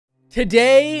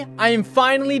Today, I am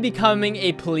finally becoming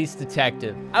a police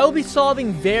detective. I will be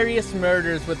solving various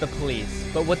murders with the police,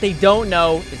 but what they don't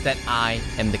know is that I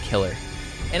am the killer.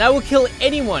 And I will kill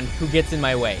anyone who gets in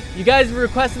my way. You guys have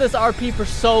requested this RP for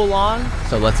so long,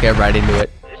 so let's get right into it.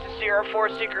 This is Sierra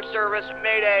 4 Secret Service,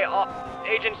 Mayday,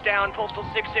 agents down, postal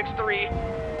 663.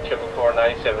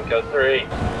 497, code 3.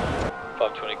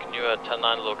 520, can you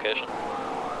 10-9 location?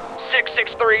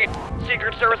 663,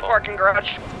 Secret Service parking garage.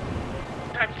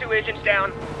 Times 2 agents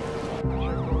down.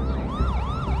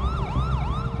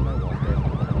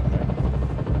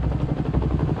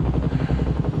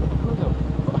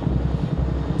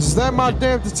 Is that my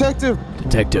damn detective?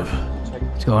 Detective,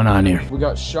 what's going on here? We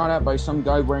got shot at by some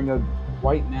guy wearing a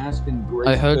white mask and gray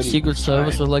I heard hoodie. Secret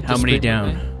Service would like to How many speak down?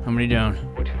 with me. How many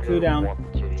down? 2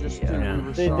 down. Just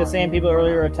down. The same people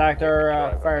earlier attacked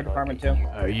our fire department too.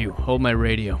 You hold my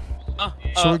radio.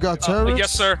 So we got terrorists?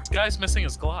 Yes, sir. This guy's missing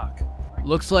his Glock.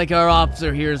 Looks like our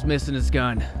officer here is missing his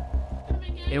gun.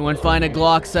 Anyone find a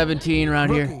Glock 17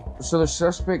 around here? So the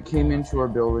suspect came into our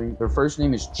building. Their first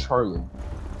name is Charlie.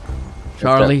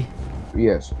 Charlie?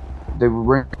 Yes. They were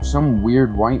wearing some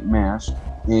weird white mask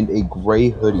and a gray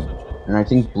hoodie. And I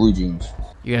think blue jeans.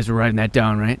 You guys were writing that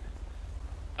down, right?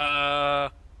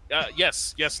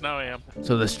 Yes, now I am.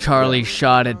 So this Charlie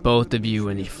shot at both of you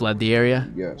and he fled the area?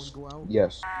 Yes.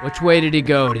 Yes. Which way did he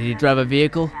go? Did he drive a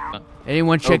vehicle?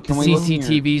 Anyone check the can we look in here?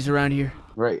 CCTVs around here?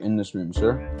 Right in this room,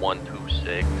 sir.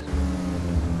 126.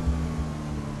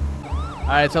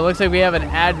 Alright, so it looks like we have an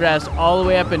address all the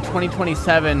way up in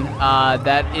 2027.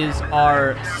 That is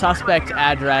our suspect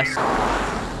address.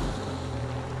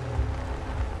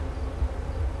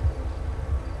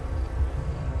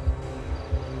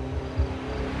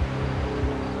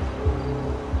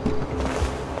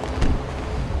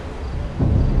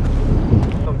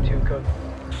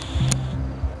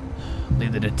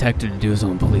 Leave the detective to do his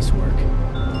own police work.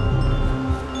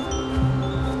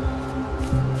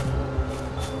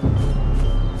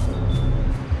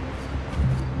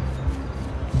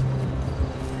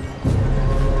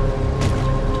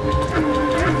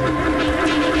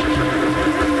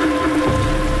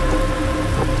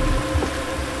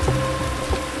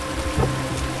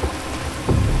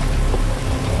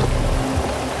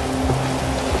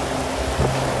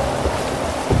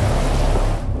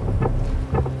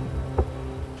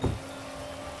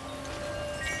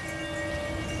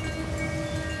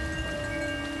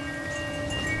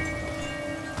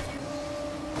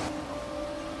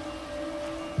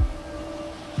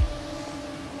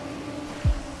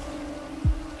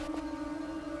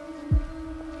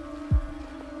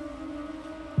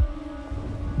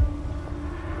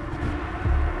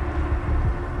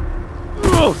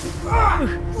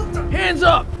 Hands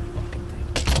up!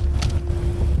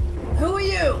 Who are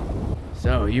you?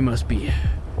 So, you must be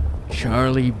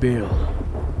Charlie Bill.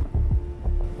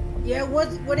 Yeah,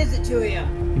 what is it to you?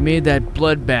 You made that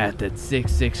bloodbath at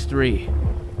 663.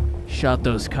 Shot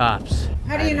those cops.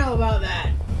 How do you know about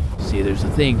that? See, there's a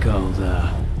thing called,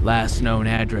 last known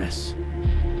address.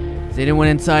 Is anyone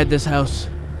inside this house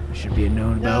I should be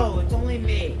known about? No, it's only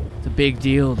me. It's a big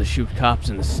deal to shoot cops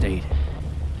in the state.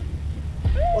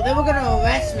 Well, they were gonna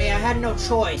arrest me. I had no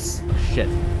choice. Shit.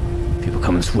 People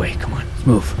coming this way. Come on, let's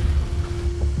move.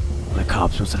 The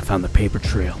cops must have found the paper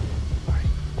trail. Alright,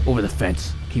 over the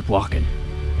fence. Keep walking.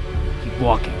 Keep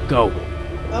walking. Go.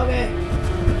 Okay.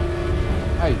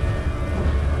 Hey,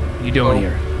 What are you doing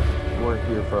here? we're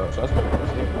here for a suspect.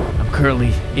 I'm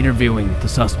currently interviewing the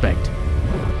suspect.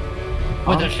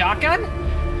 With a shotgun?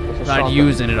 Tried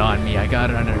using it on me. I got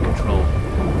it under control.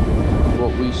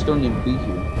 Well, we still need to be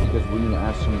here because we need to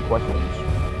ask some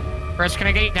questions. First, can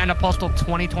I get you down to postal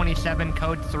 2027,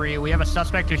 code 3? We have a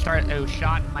suspect who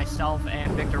shot myself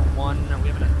and Victor 1. We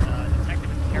have a detective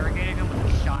interrogating him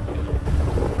with a shotgun.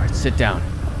 Alright, sit down.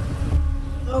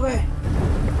 Okay.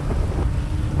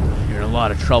 You're in a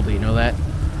lot of trouble, you know that?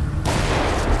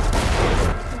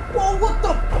 Whoa, what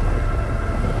the?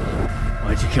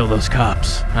 Why'd you kill those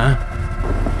cops, huh?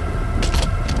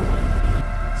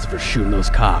 It's for shooting those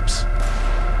cops.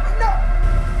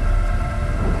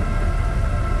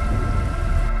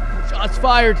 Shots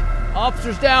fired!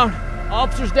 Officers down!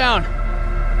 Officers down!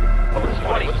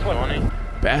 What's 20?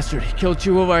 Bastard, he killed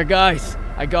 2 of our guys.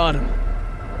 I got him.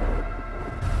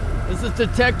 This is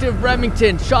Detective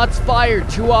Remington. Shots fired.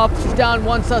 2 officers down,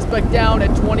 1 suspect down at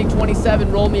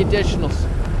 2027. Roll me additionals.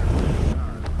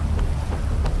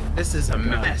 This is a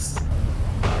mess.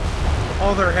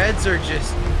 All their heads are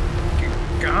just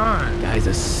gone. Guy's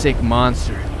a sick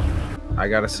monster. I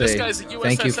gotta say, guy's a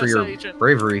thank you for your USSS agent.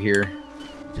 bravery here.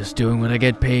 Just doing what I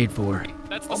get paid for.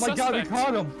 That's the Oh my god, we suspect.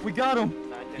 caught him! We got him!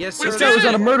 Yes, sir. This guy was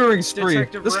on a murdering spree.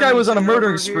 Detective This guy was on a Remington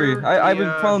murdering over spree. here. I've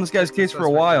been following this guy's case for a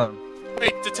while.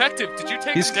 Wait, detective, did you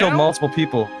take He's him killed down? multiple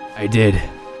people. I did.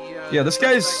 Yeah, this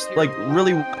guy's like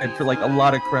really wanted for like a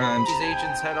lot of crimes. These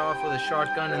agents head off with a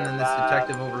shotgun, and then this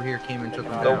detective over here came and took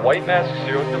him The down. white mask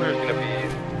serial killer is gonna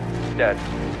be dead.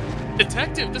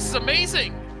 Detective, this is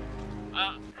amazing!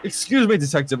 Excuse me,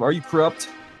 detective. Are you corrupt?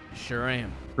 Sure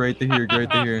am. Great to hear. Great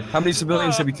to hear. How many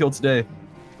civilians have you killed today?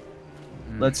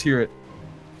 Let's hear it.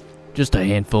 Just a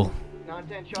handful.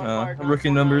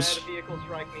 Rookie numbers. We're All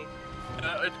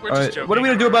just right. joking. What are we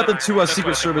gonna do about the two That's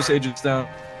Secret fine. Service agents down?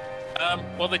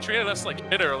 Well, they treated us like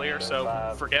shit earlier,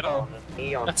 so forget them.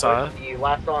 That's odd.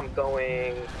 Last saw him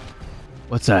going.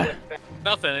 What's that?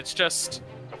 Nothing, it's just,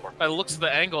 by the looks of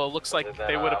the angle, it looks like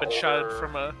they would have been shot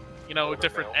from a, a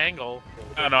different angle.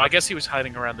 I don't know, I guess he was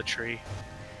hiding around the tree.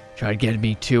 Tried getting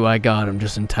me too. I got him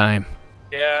just in time.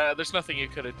 Yeah, there's nothing you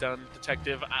could have done,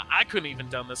 detective. I couldn't even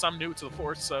done this. I'm new to the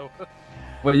force, so.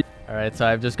 Alright, so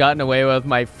I've just gotten away with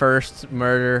my first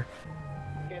murder.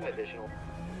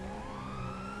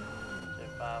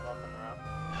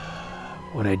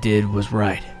 What I did was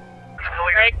right.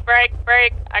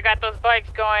 Break. I got those bikes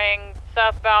going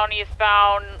southbound,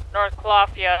 eastbound, North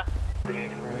Calafia. We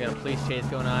got a police chase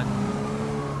going on.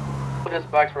 This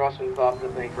bikes were also involved in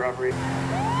the bank robbery.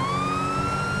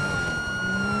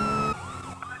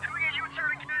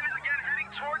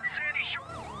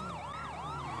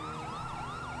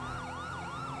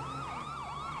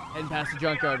 Heading past the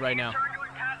junkyard right now.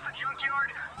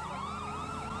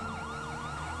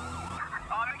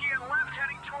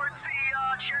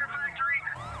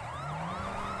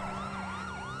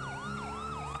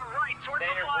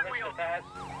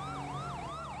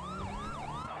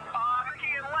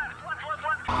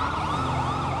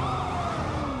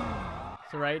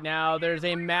 So right now, there's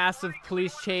a massive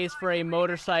police chase for a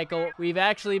motorcycle. We've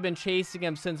actually been chasing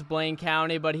him since Blaine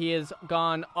County, but he has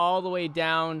gone all the way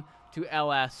down to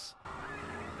LS.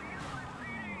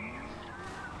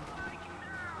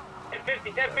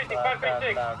 1050,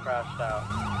 536. Crashed out.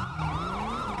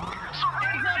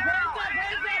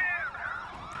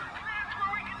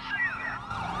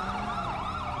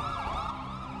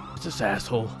 What's this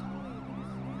asshole?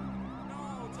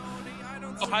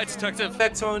 Oh, hi, detective. Hey,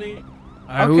 Tony.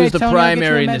 Alright, who's the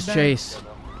primary in this chase?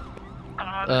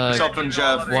 Myself and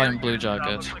Jeff. White and blue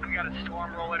jacket. We got a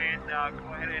storm rolling in. Go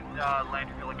ahead and land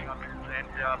your helicopters and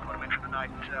put them in for the night.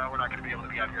 We're not going to be able to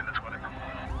be out here in this weather.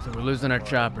 So we're losing our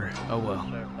chopper. Oh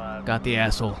well. Got the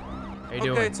asshole. How you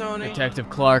doing? Tony. Detective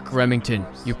Clarke Remington.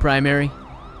 You primary?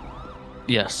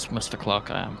 Yes, Mr. Clarke,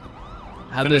 I am.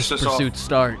 How'd this pursuit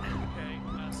start?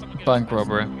 Bank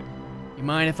robbery. You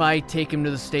mind if I take him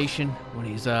to the station when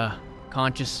he's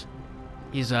conscious?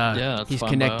 He's that's he's fine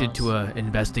connected by to an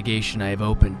investigation I have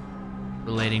open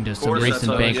relating to some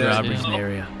recent bank robberies in the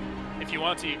area. If you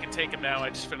want to, you can take him now. I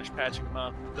just finished patching him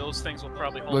up. Those things will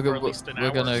probably hold for at least an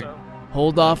hour or so.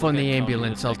 Hold off on the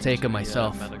ambulance. I'll take him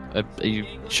myself. Are you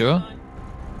sure?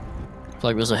 It's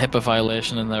like there's a HIPAA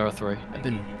violation in there or three. I've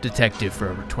been detective for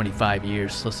over 25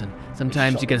 years. Listen,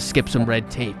 sometimes you gotta skip some red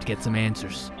tape to get some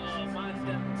answers.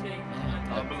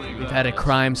 We've had a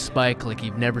crime spike like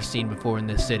you've never seen before in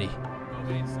this city.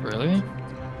 Really?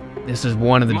 This is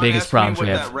one of the biggest problems we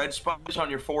have. That red spot on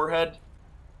your forehead?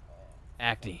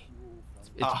 Acne.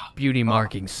 It's beauty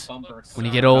markings. When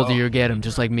you get older, you'll get them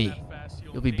just like me.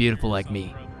 You'll be beautiful like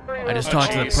me. I just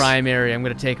talked to the primary. I'm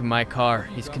gonna take him my car.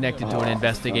 He's connected to an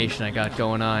investigation I got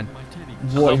going on.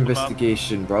 What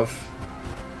investigation, bruv?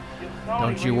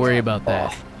 Don't you worry about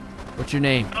that. What's your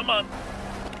name? Come on.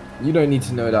 You don't need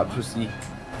to know that, pussy.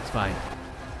 It's fine.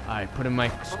 Alright, put in my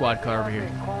squad car over here.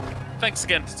 Thanks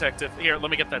again, detective. Here,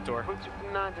 let me get that door.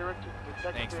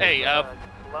 Thanks. Hey,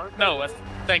 no,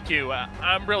 thank you.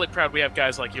 I'm really proud we have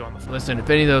guys like you on the phone. Listen, if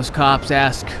any of those cops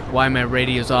ask why my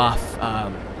radio's off,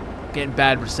 getting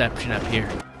bad reception up here.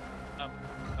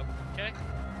 Okay.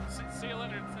 See you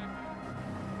later,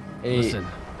 detective. Hey, Listen,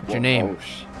 what's your name?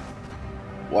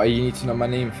 Why you need to know my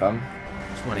name, fam?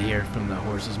 Just want to hear it from the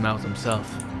horse's mouth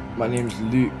himself. My name's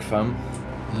Luke, fam.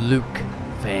 Luke,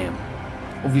 fam.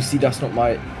 Obviously, that's not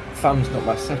my... Fam's not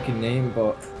my second name,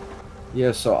 but...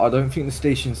 Yeah, so I don't think the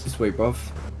station's this way, bruv.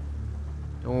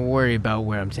 Don't worry about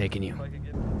where I'm taking you.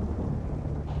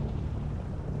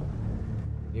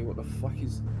 Hey, what the fuck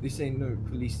is... This ain't no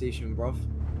police station, bruv.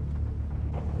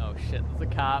 Oh shit,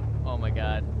 there's a cop. Oh my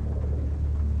god.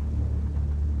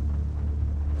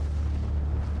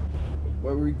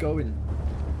 Where are we going?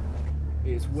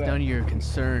 It's wet. None of your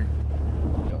concern.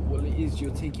 Yeah, well, it is.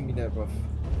 You're taking me there, bruv.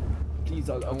 Please,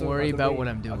 I don't worry like the about rain. what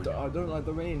I'm doing. I don't like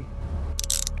the rain.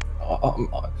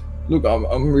 Look,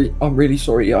 I'm really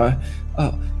sorry. I'll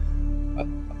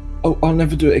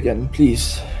never do it again.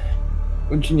 Please.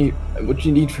 What do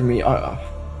you need from me?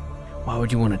 Why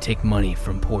would you want to take money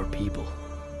from poor people?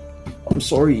 I'm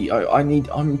sorry.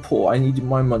 I'm poor. I need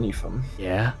my money from.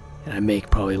 Yeah, and I make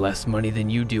probably less money than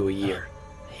you do a year.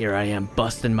 Here I am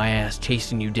busting my ass,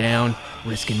 chasing you down,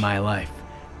 risking my life.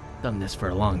 Done this for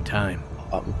a long time.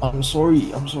 I'm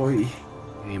sorry. I'm sorry.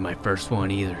 You ain't my first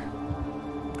one either.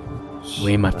 You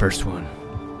ain't my first one.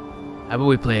 How about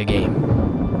we play a game?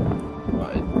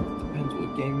 It depends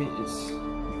what game it is.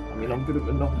 I mean, I'm good at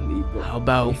Monopoly, but how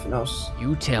about anything else?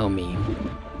 You tell me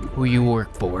who you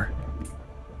work for,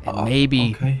 and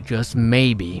maybe, okay. just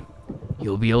maybe,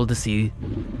 you'll be able to see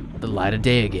the light of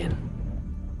day again.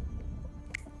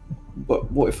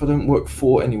 But what if I don't work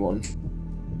for anyone?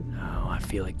 Oh, I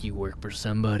feel like you work for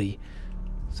somebody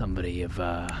of,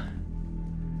 I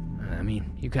mean,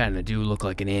 you kind of do look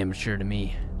like an amateur to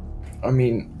me. I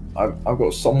mean, I've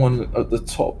got someone at the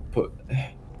top, but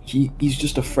he's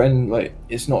just a friend. Like,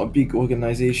 it's not a big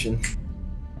organization.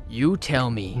 You tell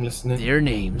me their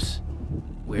names,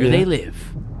 where they live,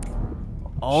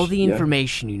 all the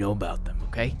information you know about them,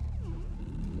 okay?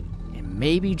 And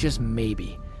maybe, just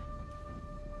maybe,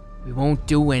 we won't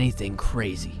do anything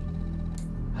crazy.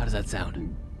 How does that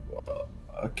sound?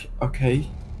 Okay.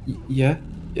 Yeah.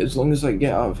 As long as I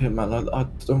get out of here, man. I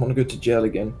don't want to go to jail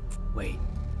again. Wait,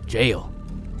 jail?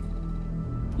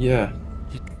 Yeah.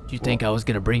 Do you think I was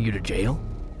gonna bring you to jail?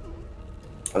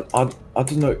 I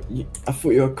don't know. I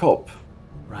thought you were a cop.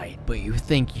 Right, but you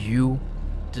think you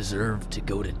deserve to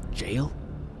go to jail?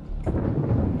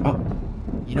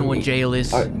 You know what jail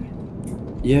is?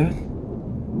 Yeah.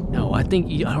 No, I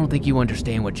don't think you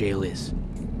understand what jail is.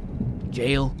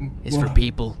 Jail is for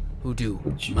people who do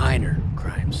minor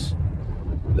crimes.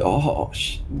 Oh,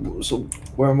 so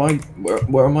where am I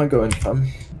going, fam?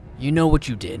 You know what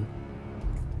you did.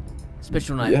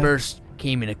 Especially when I first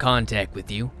came into contact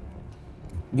with you.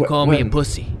 You called me a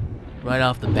pussy. Right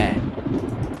off the bat.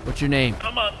 What's your name?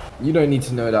 Come on. You don't need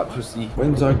to know that, pussy.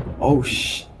 When's I... Oh,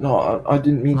 no, I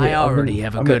didn't mean it. I already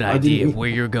have a good idea of where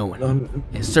you're going.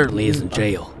 It certainly isn't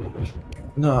jail.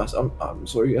 No, I'm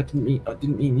sorry. I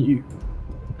didn't mean you.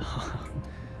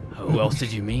 Who else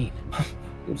did you mean?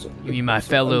 You mean my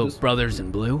fellow brothers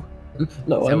in blue?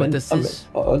 No, is that what this is?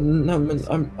 No,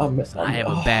 I have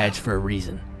a badge for a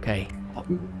reason, okay?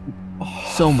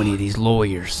 So many of these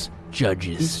lawyers,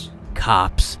 judges,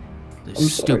 cops, the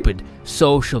stupid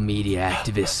social media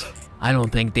activists, I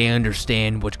don't think they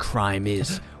understand what crime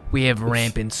is. We have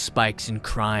rampant spikes in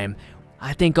crime.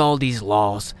 I think all these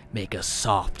laws make us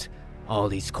soft. All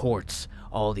these courts,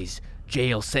 all these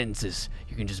jail sentences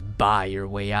you can just buy your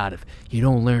way out of. You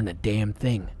don't learn a damn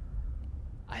thing.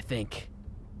 I think.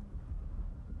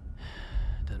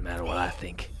 Doesn't matter what I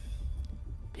think.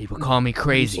 People call me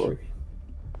crazy.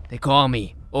 They call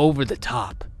me over the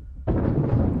top.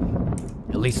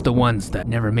 At least the ones that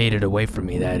never made it away from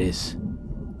me, that is.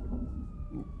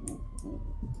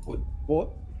 What?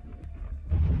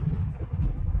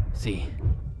 See,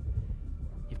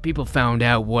 if people found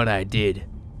out what I did,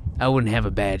 I wouldn't have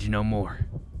a badge no more.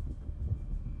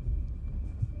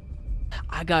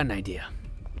 I got an idea.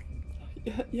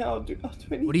 Yeah, I'll do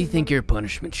anything. What do you think your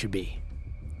punishment should be?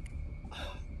 I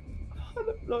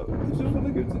don't know. I just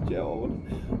want to go to jail.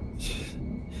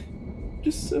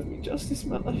 Just serve me justice,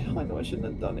 man. I know I shouldn't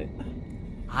have done it.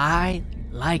 I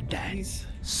like that. Please.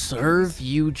 Serve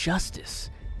you justice.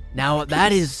 Now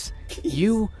that is...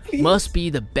 You must be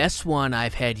the best one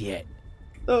I've had yet.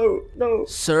 No.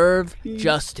 Serve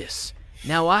justice.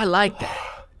 Now I like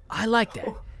that. I like that.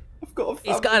 I've got a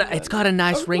family. It's got a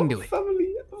nice ring to it.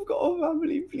 I've got a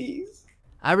family, please.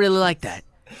 I really like that.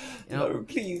 You know, no,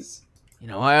 please. You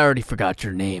know, I already forgot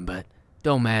your name, but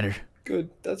don't matter. Good,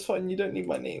 that's fine. You don't need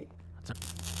my name.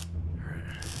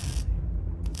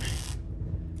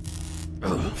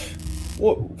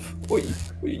 What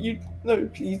you? No,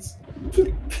 please.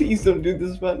 Please don't do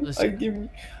this, man. Listen,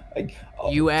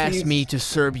 you asked me to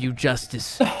serve you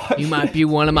justice. You might be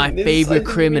one of my favorite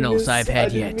criminals I've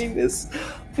had yet. I didn't mean this.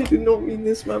 I did not mean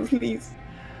this, man. Please.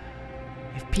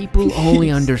 If people only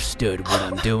understood what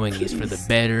I'm doing is for the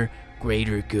better,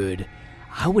 greater good,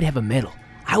 I would have a medal.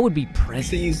 I would be president.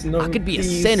 Please, no, I could be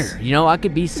please. a senator. You know, I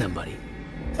could be somebody.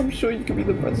 I'm sure you could be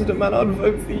the president, man. I'd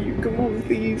vote for you. Come on,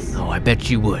 please. Oh, I bet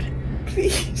you would.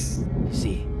 Please. You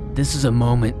see, this is a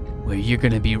moment where you're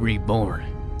gonna be reborn.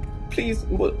 Please,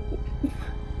 what?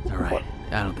 It's alright.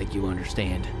 I don't think you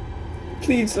understand.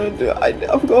 Please don't do it.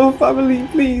 I've got a family,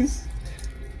 please.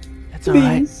 That's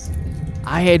alright.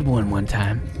 I had one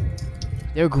time.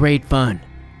 They're great fun.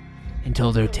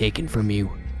 Until they're taken from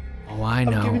you. Oh, I I'm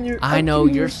giving know. you- I I'm know.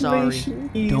 giving you You're sorry. information.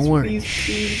 Please, Don't worry. please, Shh,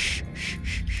 please. shh, shh,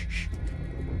 shh, shh.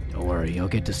 Don't worry. You'll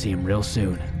get to see him real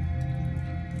soon.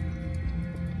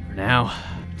 For now,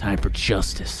 time for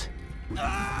justice.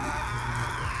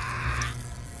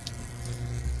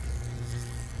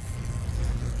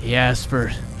 He asked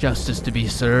for justice to be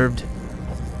served.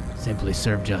 Simply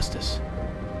serve justice.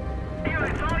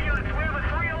 Units, all units, we have a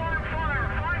 3-alarm fire.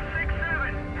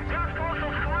 567. Just postal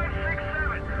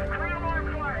 567.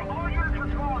 3-alarm fire. All units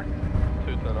respond.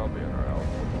 210, I'll be in our house.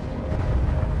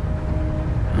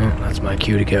 Oh, that's my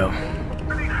cue to go.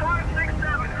 567.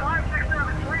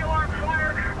 567. 3-alarm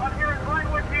fire. I'm here in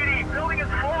Vinewood PD. Building is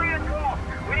fully engulfed.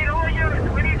 We need all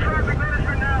units. We need traffic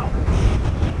management now.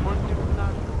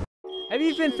 Have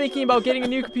you been thinking about getting a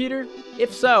new computer?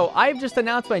 If so, I've just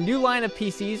announced my new line of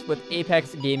PCs with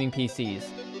Apex Gaming PCs.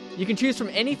 You can choose from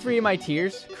any 3 of my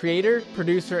tiers: creator,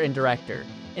 producer, and director.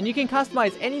 And you can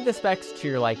customize any of the specs to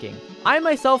your liking. I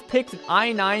myself picked an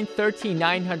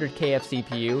i9-13900KF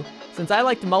CPU since I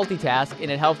like to multitask and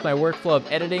it helps my workflow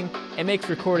of editing and makes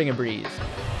recording a breeze.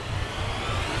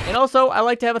 And also, I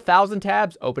like to have 1,000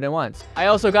 tabs open at once. I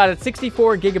also got a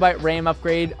 64GB RAM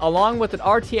upgrade along with an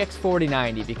RTX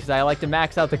 4090 because I like to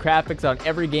max out the graphics on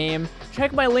every game.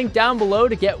 Check my link down below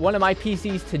to get one of my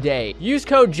PCs today. Use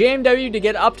code JMW to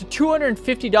get up to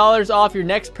 $250 off your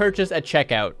next purchase at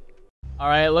checkout.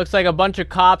 Alright, it looks like a bunch of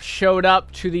cops showed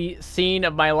up to the scene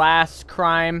of my last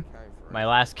crime, my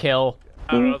last kill.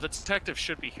 I don't know, the detective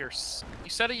should be here. You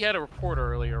said he had a report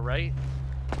earlier, right?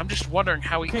 I'm just wondering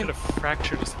how he could have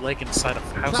fractured his leg inside a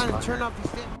house fire.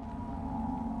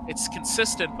 It's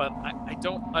consistent, but I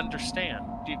don't understand.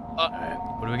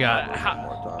 What do we got?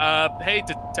 Hey,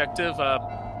 detective.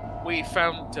 We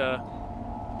found a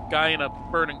guy in a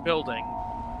burning building.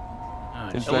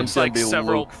 His It looks name's gonna like be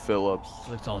several. Luke Phillips.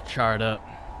 Looks all charred up.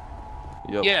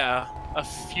 Yep. Yeah, a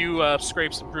few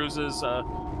scrapes and bruises, a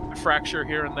fracture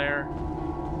here and there.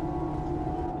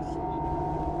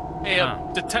 Hey,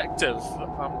 detective.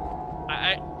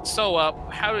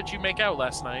 How did you make out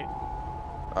last night?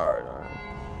 Alright.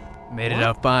 Made it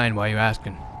out fine. Why are you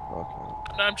asking?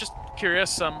 Okay. No, I'm just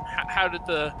curious. How did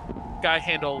the guy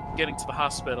handle getting to the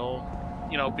hospital?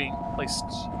 You know, being placed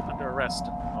under arrest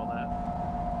and all that.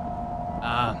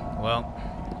 Well,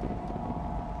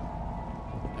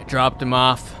 I dropped him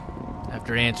off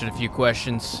after he answered a few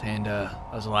questions, and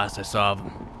that was the last I saw of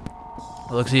him.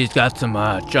 It looks like he's got some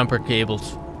jumper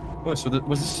cables. Oh, so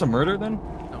was this a murder then?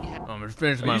 No, I'm gonna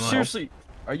finish my Are you mouth. seriously?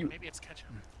 Are you? Maybe it's ketchup.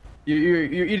 You're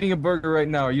eating a burger right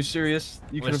now. Are you serious?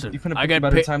 You could Listen, have I picked got a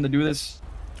better time to do this.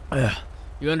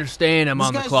 You understand I'm This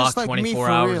on the guy's clock just like me 24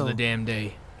 for hours real. of the damn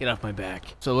day. Get off my back.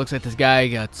 So it looks like this guy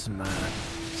got some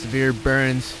severe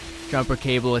burns, jumper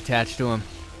cable attached to him.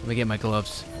 Let me get my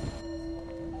gloves.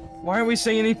 Why aren't we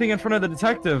saying anything in front of the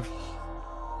detective?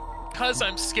 Cause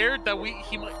I'm scared that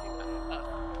he might.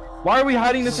 Why are we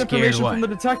hiding this Scared information what? from the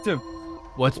detective?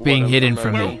 What's being hidden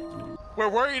from me? We're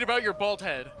worried about your bald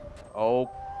head. Oh,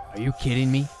 Are you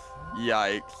kidding me?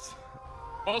 yikes.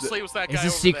 Mostly it was that guy. Is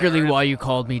this over secretly there. why you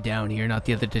called me down here, not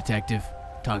the other detective?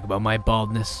 Talk about my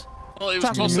baldness. Well, it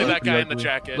was mostly that guy in the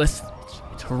jacket. Listen,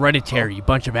 it's hereditary, you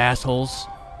bunch of assholes.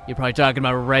 You're probably talking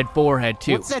about a red forehead,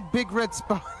 too. What's that big red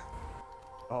spot?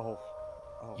 Oh.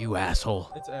 You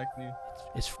asshole. It's acne.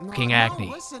 It's fucking acne.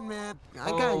 No, listen, man. I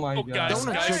Oh got my God.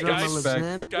 donut sugar on my lips,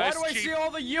 man. Guys, Why do I chief. see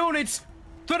all the units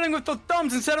twiddling with their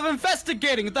thumbs instead of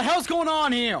investigating? What the hell's going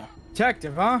on here?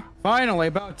 Detective, huh? Finally,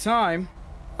 about time.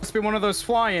 Must be one of those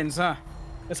fly-ins, huh?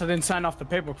 Guess I didn't sign off the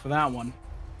paperwork for that one.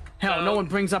 Hell, no one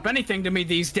brings up anything to me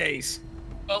these days.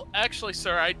 Well, actually,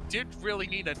 sir, I did really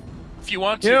need a. If you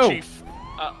want to, You. chief.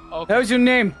 Okay. How's your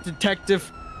name,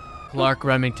 Detective? Clarke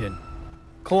Remington.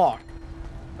 Clarke.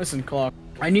 Listen, Clarke.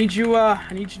 I need you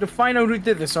to find out who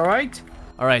did this, alright?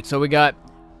 Alright, so we got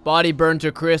body burned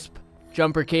to crisp,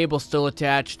 jumper cable still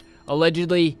attached.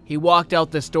 Allegedly, he walked out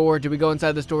this door. Did we go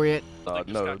inside this door yet?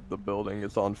 No, the building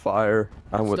is on fire.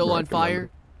 I wouldn't Still on recommend fire?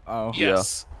 it. Oh.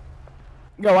 Yes.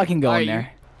 Go, I can go Alright, in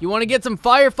there. You want to get some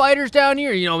firefighters down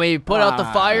here? You know, maybe put out the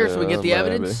fire so we get the Yeah,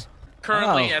 evidence?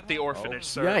 Currently Oh. at the orphanage,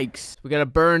 sir. Yikes. We got a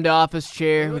burned office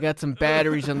chair. We got some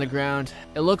batteries on the ground.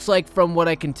 It looks like, from what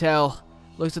I can tell,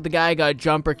 looks like the guy got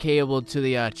jumper cabled to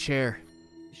the chair.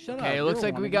 Shut Okay, it looks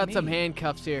like we got some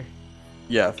handcuffs here.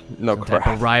 Yeah, no Some type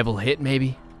crap. of rival hit,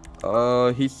 maybe?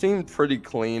 He seemed pretty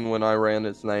clean when I ran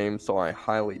his name, so I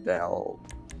highly doubt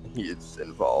he is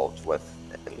involved with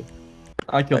any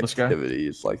I killed this guy.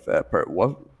 activities like that.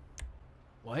 What?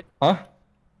 What? Huh?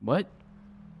 What?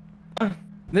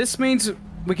 This means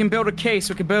we can build a case,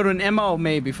 we can build an MO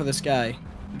maybe for this guy.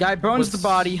 Guy burns the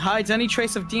body, hides any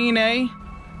trace of DNA,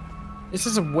 This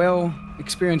is a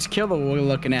well-experienced killer we're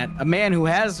looking at. A man who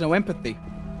has no empathy.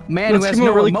 A man who Let's has give him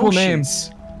no a really cool name.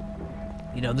 emotions.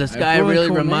 You know, this A guy really really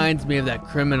cool reminds me of that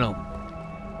criminal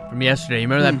from yesterday. You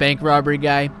remember that bank robbery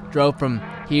guy? Drove from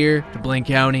here to Blaine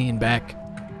County and back.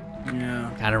 Yeah.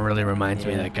 Kind of really reminds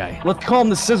me of that guy. Let's call him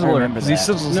the Sizzler, because he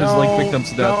sizzles his like victims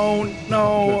to death.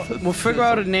 No. We'll figure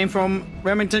out a name for him.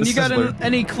 Remington, The you got Sizzler.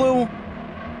 any clue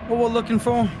what we're looking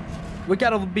for? We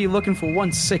gotta be looking for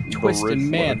one sick, twisted Rizzler.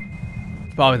 man.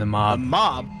 It's probably the The mob.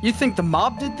 mob? You think the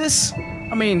mob did this?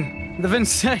 I mean, the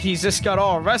Vincenttis just got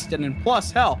all arrested, and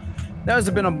plus, hell, there's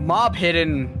been a mob hit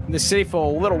in the city for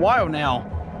a little while now.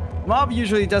 Mob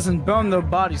usually doesn't burn their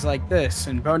bodies like this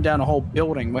and burn down a whole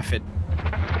building with it.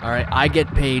 Alright, I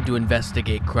get paid to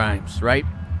investigate crimes, right?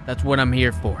 That's what I'm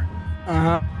here for.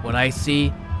 Uh-huh. What I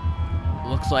see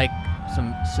looks like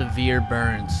some severe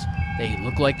burns. They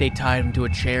look like they tied him to a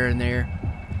chair in there.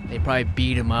 They probably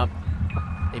beat him up.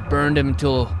 They burned him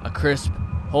until a crisp.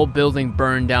 Whole building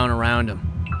burned down around him.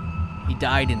 He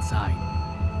died inside.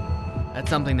 That's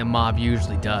something the mob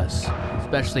usually does,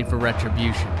 especially for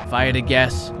retribution. If I had to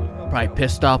guess, probably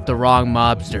pissed off the wrong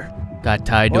mobster. Got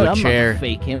tied to a chair.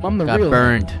 Fake him. I'm the Got real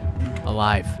burned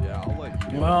alive.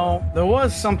 Well, there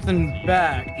was something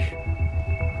back,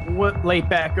 late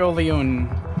back earlier in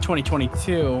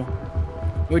 2022.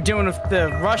 We were dealing with the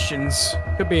Russians.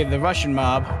 Could be the Russian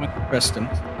mob. Preston.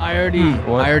 I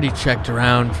already checked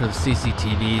around for the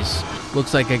CCTVs.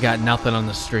 Looks like I got nothing on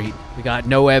the street. We got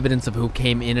no evidence of who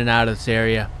came in and out of this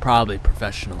area. Probably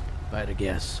professional, if I had to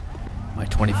guess. My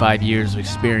 25 years of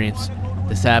experience,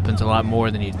 this happens a lot more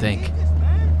than you'd think.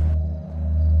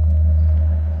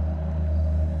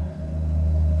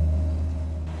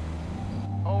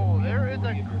 Oh, there is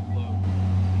a...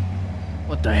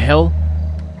 What the hell?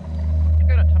 You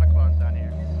got a ton of clones down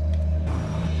here.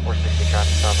 460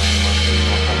 traffic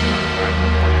stop.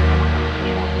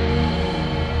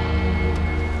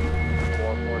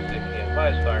 460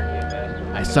 advice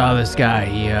fire. I saw this guy.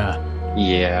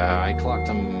 Yeah, I clocked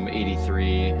him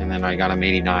 83, and then I got him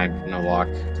 89. No luck.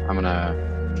 I'm gonna.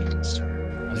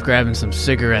 I was grabbing some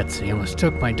cigarettes and he almost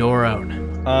took my door out.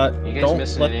 You guys Don't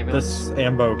missing let an ambulance? this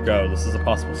ambo go. This is a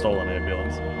possible stolen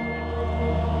ambulance.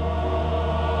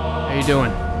 How you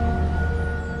doing?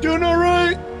 Doing all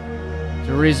right. Is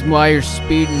there a reason why you're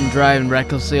speeding and driving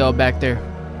recklessly all back there?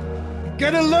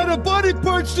 Got a lot of body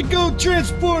parts to go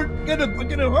transport. Got a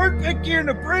heart back here in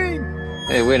the brain.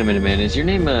 Hey, wait a minute, man. Is your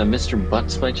name Mr.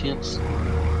 Butts by chance?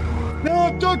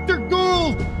 No, Dr.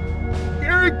 Gould.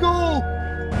 Gary Gould.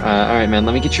 Alright, man.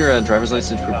 Let me get your driver's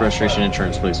license, proof of registration,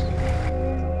 insurance, please.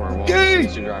 Okay.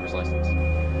 Your driver's license.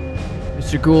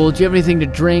 Mr. Gould, do you have anything to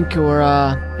drink or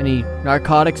any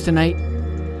narcotics tonight?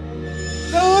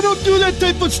 No, I don't do that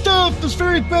type of stuff. That's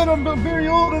very bad. I'm very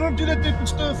old. I don't do that type of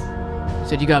stuff. You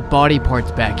said you got body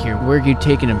parts back here. Where are you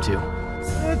taking them to?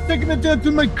 I'm taking it down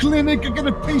to my clinic. I got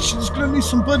a patient that's gonna need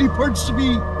some body parts to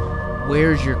be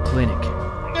Where's your clinic?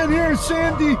 down here in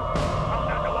Sandy.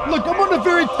 Look, I'm on a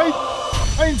very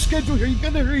time schedule here. You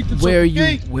gotta hurry. That's Where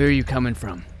okay. are you coming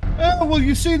from? Oh, well,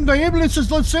 you see, the ambulance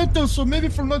is Los Santos, so maybe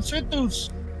from Los Santos.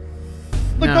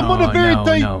 Look, I'm on a very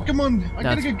tight. No. Come on, I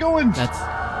gotta get going. That's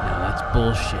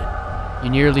bullshit. You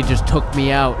nearly just took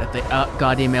me out at the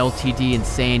goddamn LTD in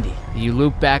Sandy. You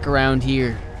loop back around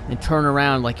here and turn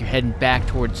around like you're heading back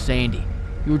towards Sandy.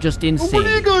 You were just in Well, Sandy.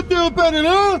 what are you gonna do about it,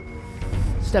 huh?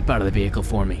 Step out of the vehicle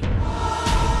for me.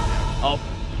 Oh,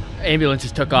 ambulance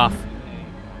just took off.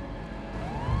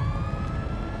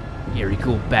 Gary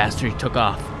cool bastard, he took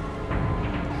off.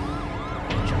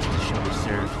 Justice shall be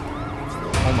served.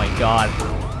 Oh my god.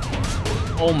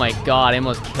 Oh my god, I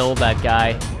almost killed that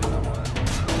guy.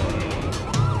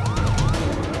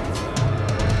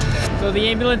 So the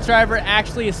ambulance driver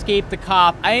actually escaped the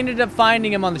cop. I ended up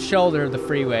finding him on the shoulder of the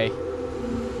freeway.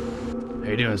 How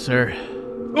you doing, sir?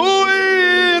 Oh,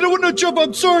 hey, I don't want to jump.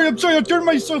 I'm sorry. I'll turn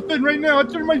myself in right now. I'll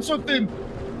turn myself in.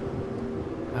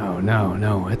 Oh,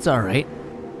 no, it's alright.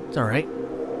 It's alright.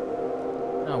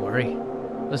 Don't worry.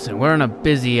 Listen, we're on a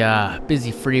busy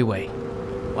freeway.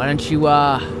 Why don't you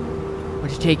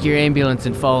take your ambulance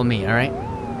and follow me, alright?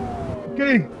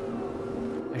 Okay.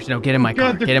 Actually, no, get in my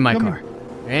car. Get in my car.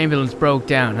 Your ambulance broke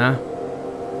down, huh?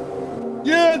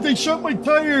 Yeah, they shot my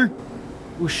tire.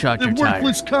 Who shot The your tire?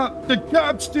 worthless cop. The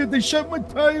cops did. They shot my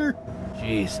tire.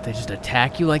 Jeez, they just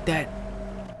attack you like that?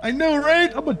 I know,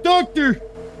 right? I'm a doctor.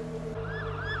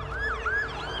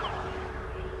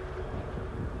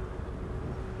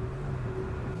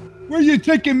 Where are you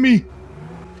taking me?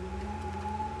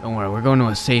 Don't worry, we're going to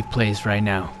a safe place right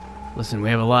now. Listen, we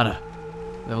have a lot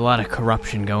of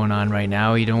corruption going on right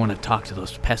now. You don't want to talk to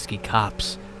those pesky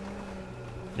cops.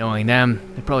 Knowing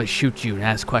them, they'd probably shoot you and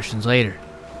ask questions later.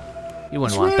 You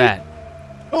wouldn't That's want right. that.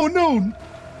 Oh no!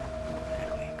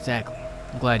 Exactly.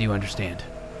 I'm glad you understand.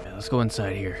 Yeah, let's go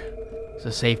inside here. It's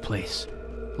a safe place.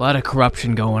 A lot of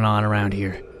corruption going on around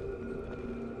here.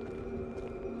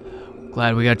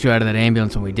 Glad we got you out of that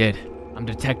ambulance when we did. I'm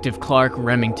Detective Clarke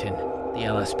Remington, the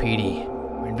LSPD.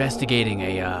 We're investigating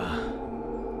a,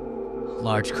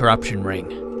 large corruption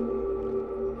ring.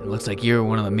 It looks like you're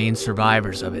one of the main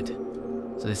survivors of it.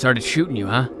 So they started shooting you,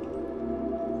 huh?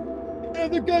 Yeah,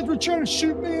 the guys were trying to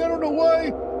shoot me. I don't know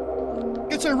why.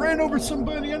 Guess I ran over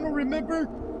somebody. I don't remember.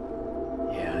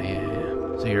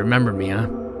 Yeah. So you remember me, huh?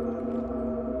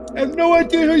 I have no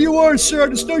idea who you are, sir. I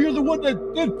just know you're the one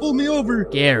that did pull me over.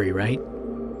 Gary, right?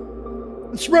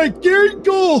 That's right, Gary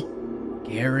Goal.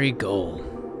 Gary Goal.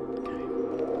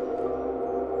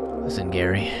 Okay. Listen,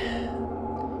 Gary.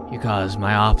 You caused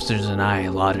my officers and I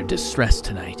a lot of distress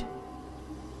tonight.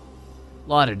 A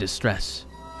lot of distress.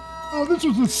 Oh, this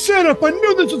was a setup. I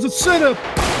knew this was a setup.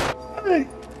 Hey.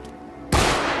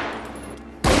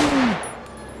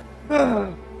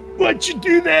 Why'd you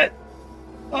do that?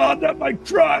 Oh, not my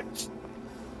Crocs.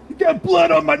 You got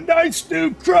blood on my nice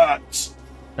new Crocs.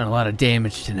 Done a lot of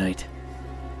damage tonight.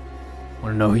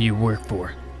 Want to know who you work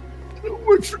for? I don't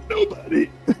work for nobody.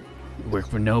 You work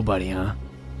for nobody, huh?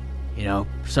 You know,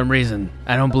 for some reason,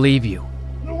 I don't believe you.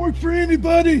 I don't work for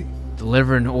anybody.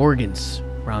 Delivering organs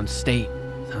around state.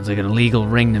 Sounds like an illegal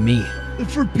ring to me. They're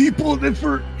for people, they're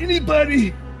for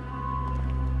anybody.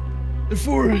 They're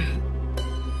for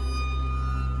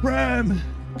crime,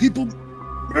 people,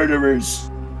 murderers.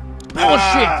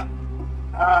 Bullshit!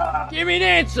 Give me an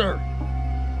answer!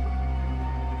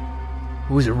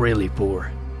 Who's it really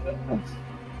for?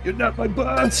 You're not my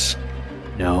boss.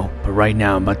 No, but right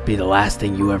now I'm about to be the last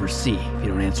thing you ever see if you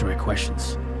don't answer my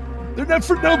questions. They're not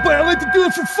for nobody. I like to do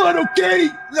it for fun, okay?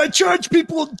 I charge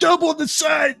people double on the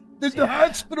side. There's the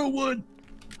hospital one.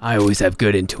 I always have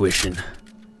good intuition.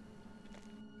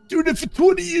 Doing it for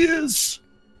 20 years.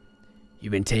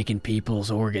 You've been taking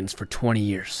people's organs for 20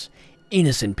 years.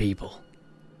 Innocent people.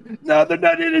 No, they're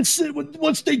not innocent.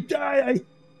 Once they die,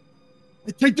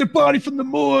 I take their body from the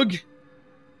morgue.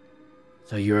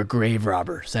 So you're a grave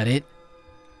robber, is that it?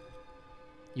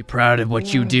 You proud of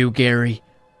what you do, Gary?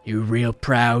 You real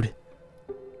proud?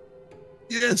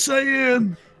 Yes, I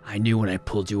am. I knew when I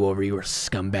pulled you over you were a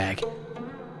scumbag.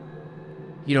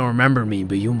 You don't remember me,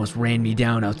 but you almost ran me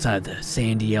down outside the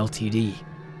Sandy LTD.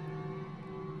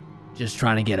 Just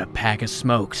trying to get a pack of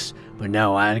smokes. But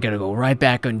no, I gotta go right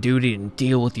back on duty and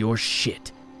deal with your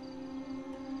shit.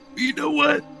 You know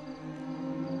what?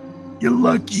 You're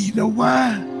lucky. You know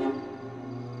why?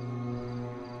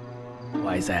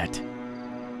 Why is that?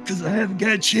 Because I haven't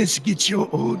got a chance to get your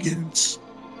organs.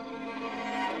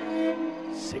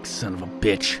 Sick son of a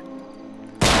bitch.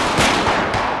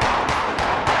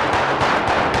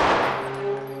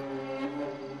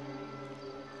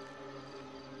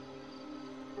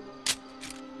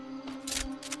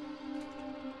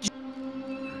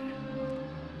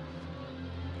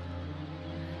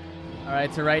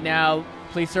 Alright, so right now,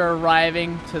 police are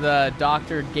arriving to the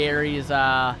Dr. Gary's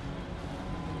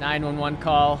 911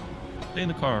 call. Stay in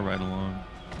the car right along.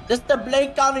 This is the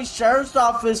Blake County Sheriff's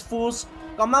Office, fools.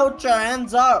 Come out with your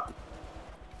hands up.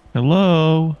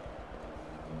 Hello?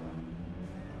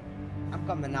 I'm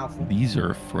coming now, fool. These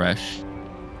are fresh.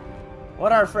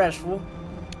 What are fresh, fool?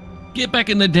 Get back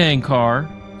in the dang car.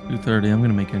 2:30, I'm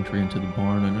gonna make entry into the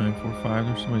barn at 945.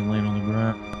 There's somebody laying on the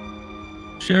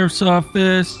ground. Sheriff's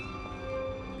office.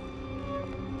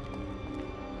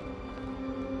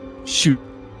 Shoot.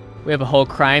 We have a whole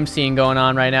crime scene going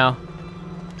on right now.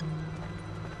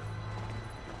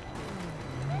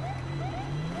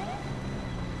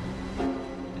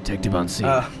 Detective on scene.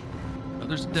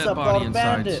 There's a dead body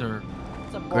inside, sir.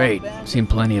 Great. Seen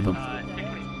plenty of them.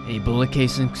 Any bullet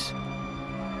casings?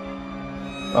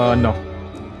 No.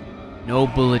 No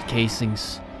bullet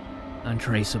casings.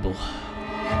 Untraceable.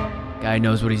 Guy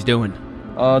knows what he's doing.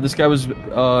 This guy was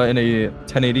in a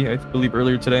 1080, I believe,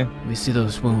 earlier today. Let me see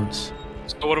those wounds.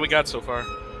 So what do we got so far?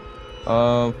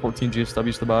 14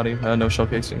 GSWs to the body, no shell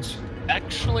casings.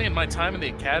 Actually, in my time in the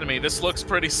academy, this looks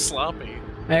pretty sloppy.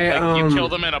 Hey, like you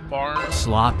killed him in a barn.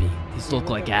 Sloppy. These look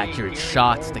like accurate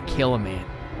shots to kill a man.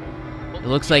 It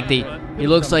looks like he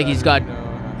looks like he's got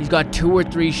 2 or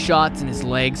 3 shots in his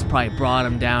legs, probably brought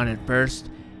him down at first,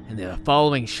 and the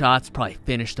following shots probably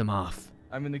finished him off.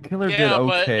 I mean, the killer did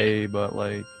okay, but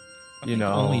like, you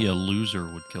know, only a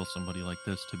loser would kill somebody like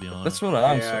this, to be honest. That's what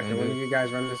I'm Yeah, saying. can one of you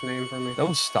guys run this name for me? That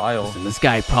was style. Listen, this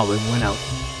guy probably went out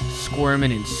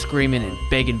squirming and screaming and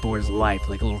begging for his life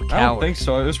like a little coward. I don't think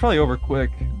so. It was probably over quick.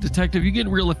 Detective, you're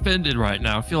getting real offended right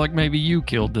now. I feel like maybe you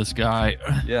killed this guy.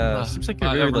 Yeah, seems like I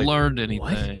you're really, never like, learned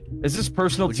anything. Is this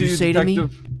personal What'd to you you, say to me?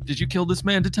 Detective? Did you kill this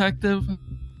man, Detective?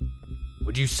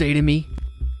 What'd you say to me?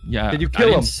 Yeah. Did you I kill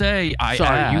him? didn't say. I Sorry,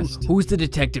 asked. who's the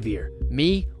detective here?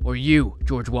 Me or you,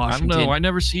 George I Washington? don't know. I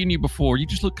never seen you before. You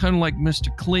just look kind of like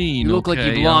Mr. Clean. You look like you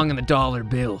okay? belong on the dollar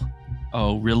bill.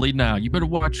 Oh, really? Now you better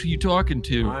watch who you talking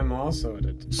to. I'm also a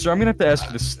detective. Sir, I'm gonna have to ask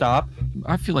you to stop.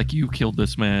 I feel like you killed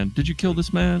this man. Did you kill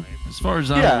this man? As far as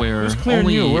Yeah, I'm aware, it was clear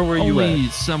only, you. Where were you only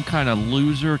at? some kind of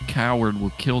loser coward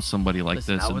will kill somebody like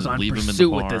Listen, this I and was then on leave him in the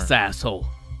pursuit bar. with this asshole.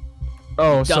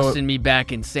 Oh, Dusting me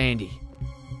back in Sandy.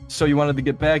 so you wanted to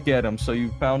get back at him, so you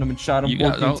found him and shot him You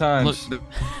 14 got, times. Look,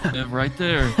 right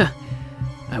there.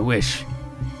 I wish.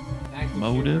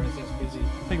 Motive?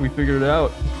 I think we figured it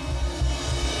out.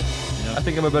 I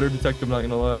think I'm a better detective, not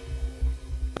gonna lie.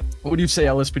 What do you say,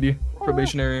 LSPD?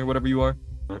 Probationary or whatever you are?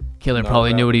 Killer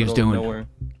probably knew what he was doing. Nowhere.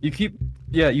 You keep...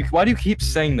 Yeah, why do you keep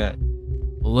saying that?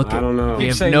 Well, look, I don't know. We Keep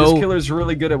have saying no. this killer's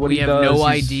really good at what we he have does. no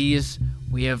He's- IDs.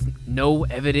 We have no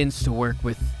evidence to work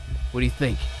with. What do you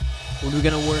think? What are we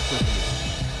gonna work with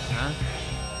here? Huh?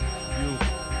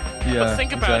 Yeah, But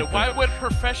think about exactly. it. Why would a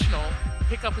professional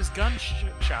pick up his gun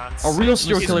shots? A real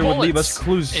serial his killer would leave bullets? us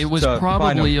clues. It was to find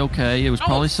probably him. okay. It was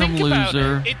probably some think about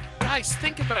loser. it. Guys,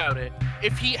 think about it.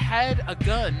 If he had a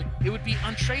gun, it would be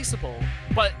untraceable.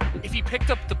 But if he picked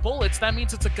up the bullets, that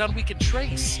means it's a gun we can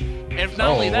trace. And if not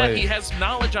only that, he has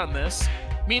knowledge on this,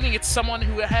 meaning it's someone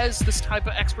who has this type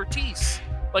of expertise,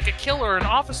 like a killer or an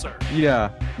officer. Yeah,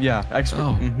 expert.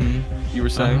 Oh. You were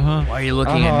saying? Why are you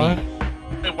looking at me?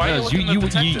 And why are you Because looking at the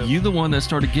detective? you the one that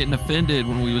started getting offended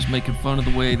when we was making fun of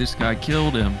the way this guy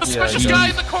killed him. The suspicious guy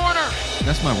in the corner!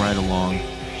 That's my ride along.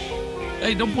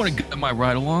 Hey, don't point a gun at my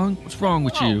ride along. What's wrong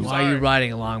with you? Why are you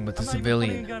riding along with the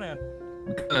civilian?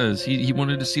 Because he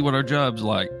wanted to see what our job's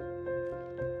like.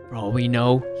 For all we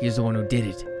know, he's the one who did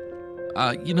it.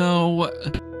 You know,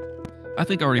 I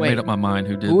think I already Wait, made up my mind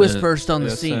who did Who was that. first on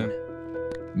the scene?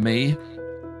 Me?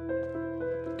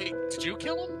 Hey, did you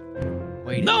kill him?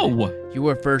 Wait. No! You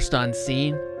were first on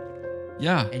scene?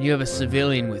 Yeah. And you have a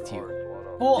civilian with you.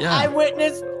 Well, Yeah.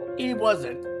 eyewitness, he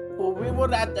wasn't. Well, we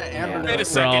were at the ambulance. Wait a For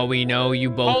second. all we know, you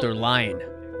both are lying.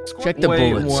 Check the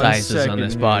Wait bullet one sizes on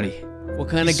this second body. here. What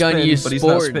kind He's of gun do you spitting, but he's not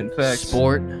sport? spitting facts.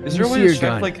 Sport? Is there a Let way me to see check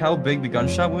your gun. like how big the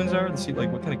gunshot wounds are to see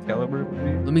like what kind of caliber it would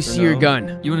be? Let me Or see your no?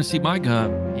 gun. You want to see my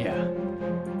gun? Yeah.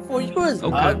 Fool, you was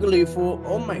Okay. ugly, fool.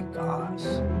 Oh my gosh.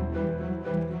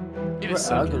 You're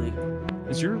ugly.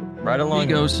 Is your right Here along?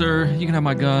 you go, sir. You can have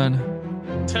my gun.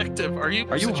 Detective, are you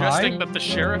Are you suggesting high? that the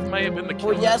sheriff may have been the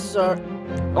killer? Well, yes, sir.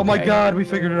 Oh my Okay. God, we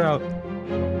figured it out.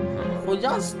 Well,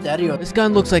 y'all steady. This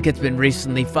gun looks like it's been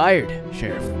recently fired,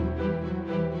 Sheriff.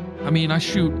 I mean, I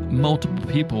shoot multiple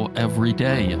people every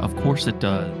day. Of course it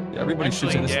does. Yeah, everybody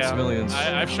shoots Actually, innocent civilians.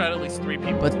 I've shot at least 3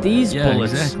 people. But these Yeah,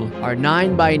 bullets exactly. are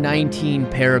 9x19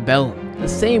 Parabellum. The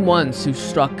same ones who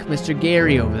struck Mr.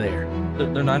 Gary over there.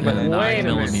 They're 9 by 9.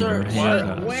 9mm Sir,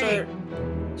 handgun. sir,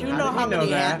 do you know how many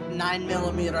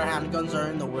 9mm handguns are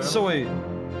in the world? So wait,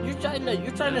 You're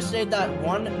trying to say that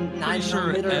one 9mm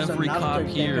sure is every enough cop to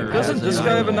here get doesn't has this a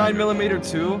guy have a 9mm?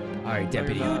 9mm too? All right,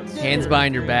 deputy. God. Hands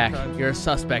behind your back. You're a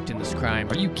suspect in this crime.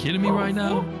 Are you kidding me right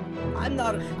now? I'm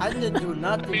not. I didn't do I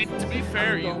nothing. mean, to be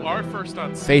fair, you are first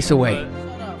on scene. Face away.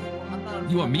 Shut up, fool. I'm not.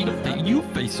 You want me to you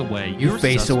face away? You You're a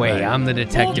face away. suspect. I'm the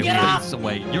detective You here. face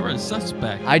away. You're a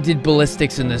suspect. I did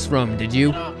ballistics in this room. Did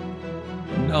you?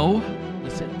 No.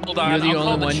 Listen, Hold on, you're the I'll call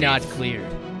only the one chief. not cleared.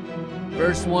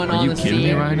 First one Are on you the kidding me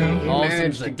scene. right now? All managed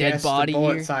since to a dead guess the body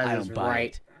bullet here. size I is don't buy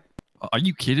right. it. Are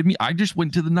you kidding me? I just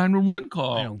went to the 911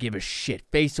 call. I don't give a shit.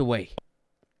 Face away.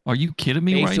 Are you kidding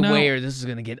me Face right away, now? or this is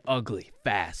gonna get ugly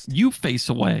fast. You face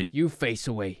away. You face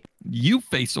away. You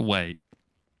face away.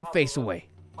 Face away.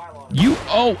 You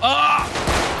ah!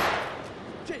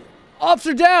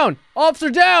 Officer down! Officer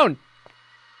down!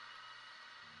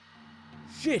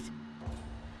 Shit.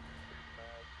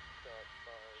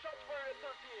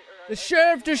 The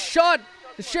sheriff just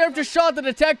shot the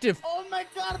detective. Oh my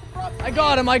God, bro. I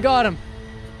got him.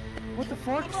 What the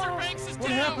fuck? Officer Banks is What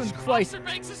down! happened? Christ. Officer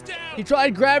Banks is down! He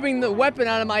tried grabbing the weapon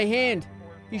out of my hand.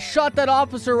 He shot that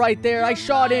officer right there. I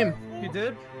shot him. He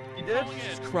did? He did?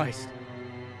 Jesus Christ.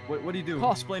 What do you do?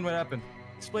 Call. Explain what happened.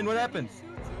 Explain what happened.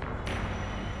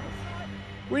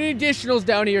 We need additionals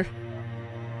down here.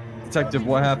 Detective,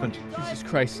 what happened? Jesus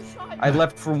Christ. I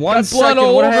left for 1 Got blood second.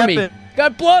 all What over happened? me.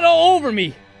 Got blood all over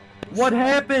me. What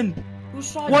happened? Who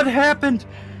shot What you? happened?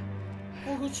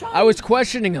 Who shot I was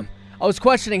questioning him. I was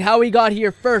questioning how he got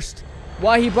here first.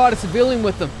 Why he brought a civilian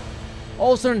with him.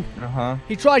 All of a sudden,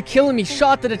 he tried killing me,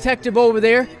 shot the detective over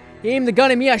there. He aimed the gun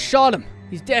at me, I shot him.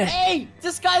 He's dead. Hey,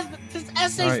 this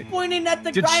essay's pointing at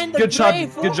the guy in the Good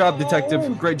grave. job,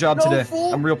 detective. Great job No, today.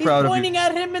 fool. I'm real proud of He's you. pointing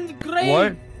at him in the grave.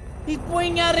 What? He's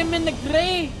pointing at him in the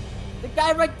grave. The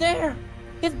guy right there.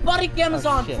 His body cam is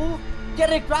on, fool.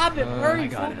 Get it, grab it. Hurry,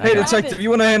 fool. Hey, detective,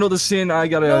 you want to handle the scene? I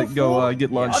gotta go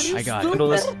get lunch. Are you I got it. Handle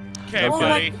this. Okay,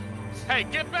 buddy. Hey,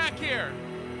 get back here.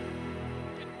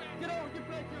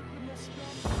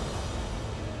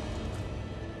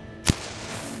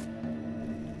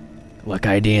 Luck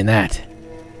ID in that.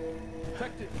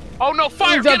 Oh no,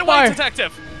 fire! He's on Get away, fire.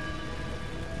 detective!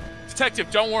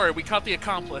 Detective, don't worry, we caught the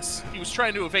accomplice. He was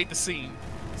trying to evade the scene.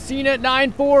 Scene at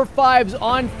 945's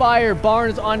on fire.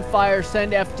 Barn is on fire.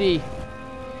 Send FD.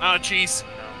 Oh, jeez.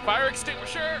 Fire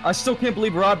extinguisher! I still can't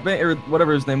believe Rod or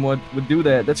whatever his name would do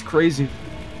that. That's crazy.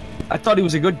 I thought he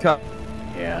was a good cop.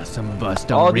 Yeah, some of us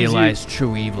All don't these realize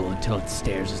true evil until it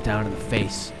stares us down in the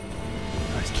face.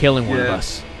 Or it's killing one of Yeah.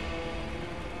 us.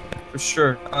 For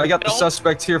sure. I got the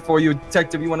suspects here for you,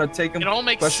 detective. You want to take him? It all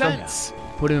makes Question? sense.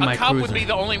 Put him in my a cop cruiser. would be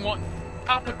the only one.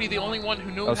 Cop would be the only one who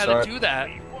knew Oh, how sorry. to do that.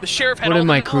 The sheriff had Put all in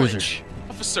the my knowledge. cruiser.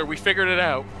 Officer, we figured it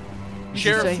out. you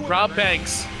Sheriff say? Rob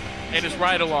Banks and his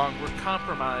ride-along were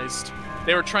compromised.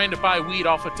 They were trying to buy weed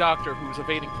off a doctor who was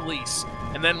evading police,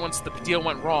 and then once the deal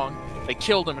went wrong, they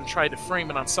killed him and tried to frame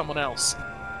it on someone else.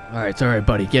 All right, it's all right,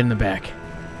 buddy. Get in the back.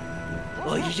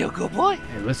 Well, you're a good boy.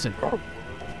 Hey, listen.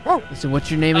 Listen,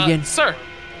 what's your name again? Sir.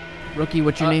 Rookie,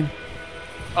 what's your name?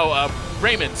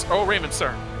 Raymond. Oh, Raymond,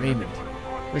 sir. Raymond.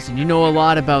 Listen, you know a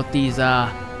lot about these,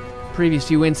 previous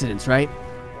few incidents, right?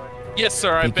 Yes,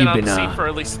 sir. I've Think been you've on the been, scene for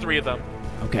at least 3 of them.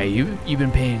 Okay, you've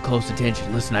been paying close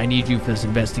attention. Listen, I need you for this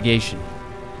investigation.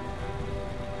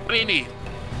 What do you need?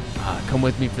 Come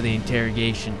with me for the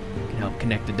interrogation. You can help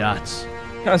connect the dots.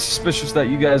 Kind of suspicious that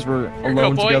you guys were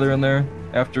alone together in there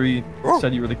after he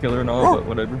said you were the killer and all, but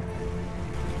whatever.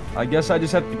 I guess I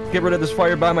just have to get rid of this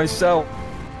fire by myself.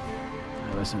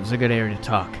 Now, listen, it's a good area to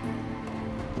talk.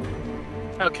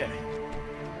 Okay.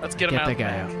 Let's get him out. Get that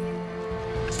guy out.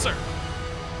 Yes, sir.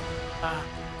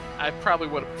 I probably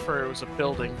would have preferred it was a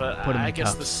building, but Put him I in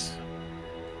guess cuffs. this...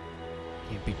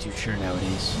 Can't be too sure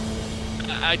nowadays.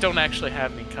 I don't actually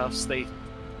have any cuffs. They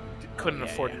couldn't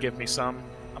afford to give me some.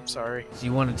 I'm sorry. So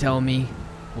you want to tell me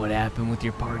what happened with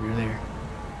your partner there?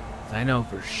 'Cause I know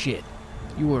for shit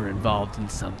you were involved in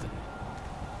something.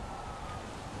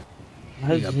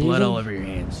 You got blood all over your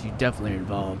hands. You definitely are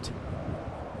involved.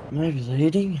 Am I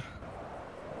bleeding?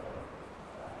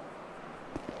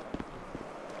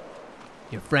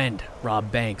 Your friend, Rob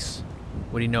Banks.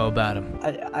 What do you know about him?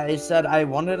 I said I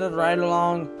wanted a ride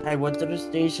along. I went to the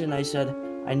station. I said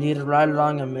I need a ride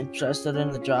along. I'm interested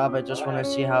in the job. I just want to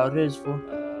see how it is, fool.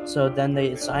 So then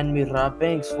they assigned me Rob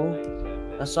Banks, fool.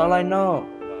 That's all I know.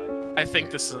 I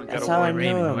think this isn't That's gonna how work. I knew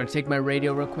Raymond, you him. want to take my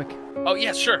radio real quick? Oh,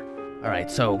 yeah, sure.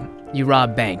 Alright, so you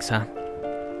Rob Banks, huh?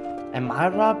 Am I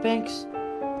Rob Banks?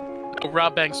 No,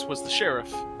 Rob Banks was the sheriff.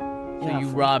 So you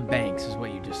Rob Banks is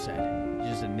what you just said. You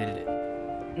just admitted it.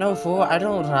 No, fool. I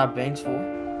don't Rob Banks, fool.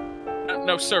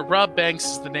 No, sir. Rob Banks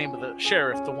is the name of the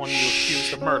sheriff, the one you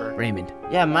accused of murder. Raymond.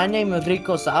 Yeah, my name is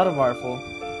Rico Saldivar, fool.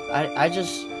 I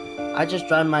just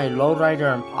drive my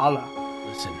lowrider Impala.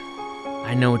 Listen,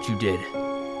 I know what you did.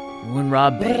 You and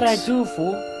Rob What Banks. did I do,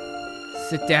 fool?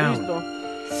 Sit down. Please don't.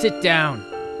 Sit down.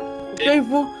 Okay,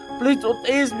 fool. Please don't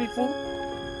tase me, fool.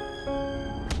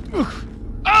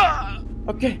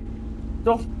 Okay.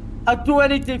 Don't. I'll do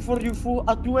anything for you, fool.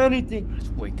 I'll do anything.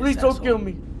 Please don't kill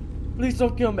me. Please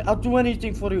don't kill me. I'll do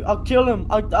anything for you. I'll kill him.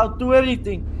 I'll do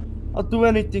anything. I'll do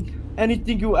anything.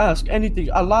 Anything you ask. Anything.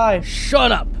 I'll lie.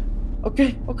 Shut up.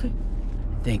 Okay. Okay.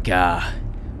 I think,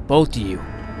 both of you,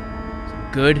 some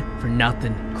good for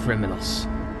nothing criminals.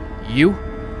 You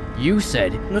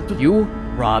said you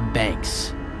Rob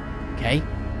Banks. Okay?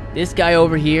 This guy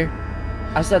over here.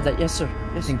 I said that, yes, sir.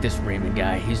 I think this Raymond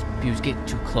guy, he was getting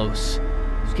too close.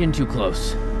 He's getting too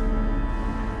close. A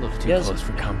little too Yes. close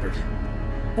for comfort.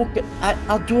 Okay,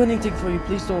 I'll do anything for you.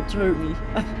 Please don't hurt me.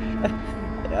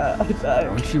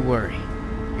 Don't you worry.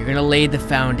 You're gonna lay the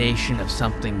foundation of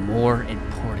something more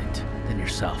important than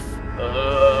yourself.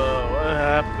 What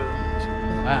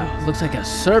happened? Wow, looks like a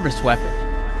service weapon.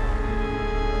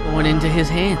 Going into his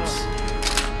hands.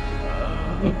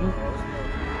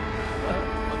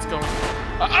 What's going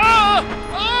on?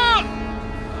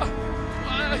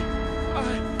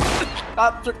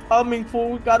 Cops are coming, fool.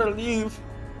 We gotta leave.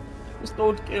 Just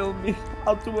don't kill me.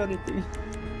 I'll do anything.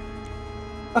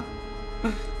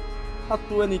 I'll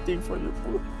do anything for you,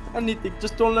 fool. Anything.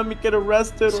 Just don't let me get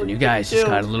arrested So or you get guys just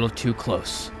got a killed. little too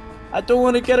close. I don't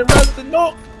want to get arrested.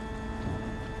 No.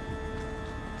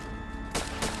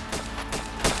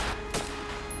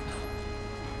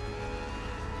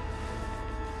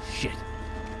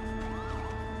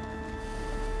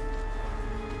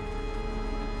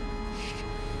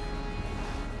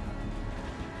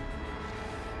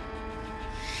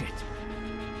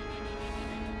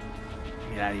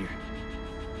 Get out of here.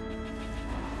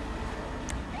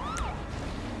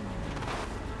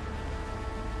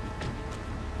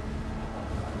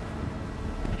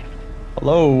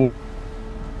 Hello.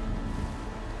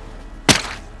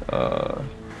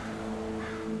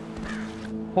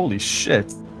 Holy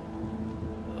shit.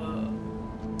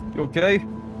 You okay?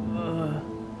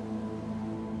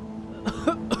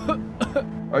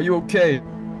 Are you okay?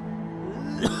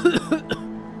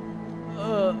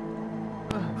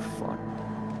 Fuck.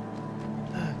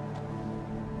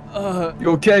 You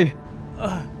okay?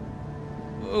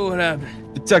 What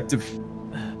happened? Detective.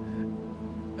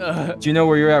 Do you know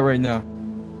where you're at right now?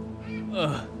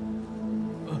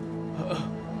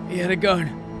 He had a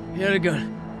gun. He had a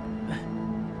gun.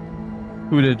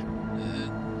 Who did?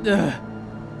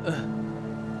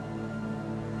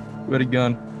 Who had a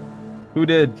gun? Who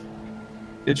did?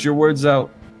 Get your words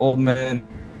out, old man.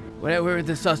 Where did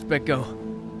the suspect go?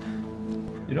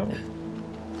 You know?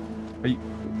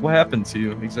 What happened to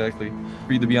you exactly?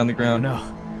 For you to be on the ground? No.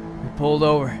 We pulled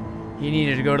over. He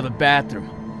needed to go to the bathroom.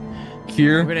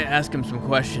 Here? We're gonna ask him some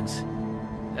questions.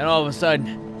 Then all of a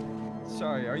sudden...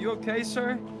 Sorry, are you okay,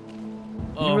 sir?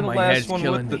 Oh, you were the my last head's one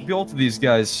killing with me. both of these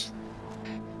guys.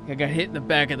 I got hit in the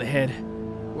back of the head.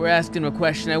 We're asking him a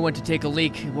question. I went to take a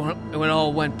leak. It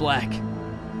all went black.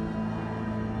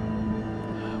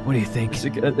 What do you think?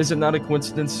 Is it not a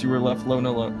coincidence you were left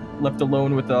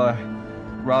alone with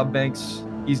Rob Banks?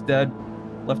 He's dead.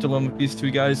 Left alone with these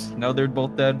two guys. Now they're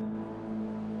both dead.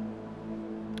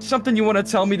 Something you want to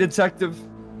tell me, detective?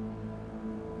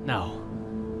 No.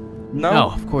 No?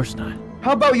 No, of course not.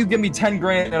 How about you give me 10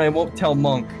 grand and I won't tell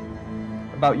Monk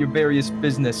about your various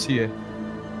business here?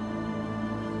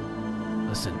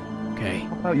 Listen, okay?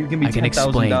 How about you give me I can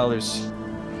explain. $10,000?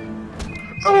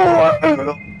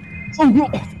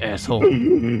 Asshole.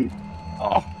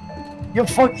 Oh,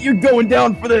 you're going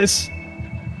down for this.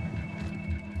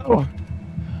 Oh.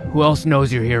 Who else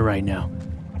knows you're here right now?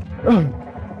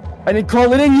 I didn't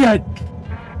call it in yet.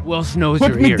 Who else knows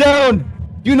Put you're me here? down.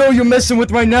 You know you're messing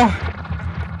with right now.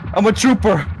 I'm a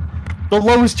trooper. The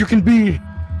lowest you can be.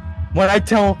 When I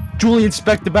tell Julian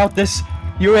Specht about this,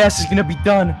 your ass is gonna be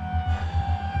done.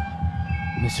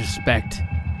 Mr. Specht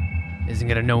isn't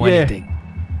gonna know anything.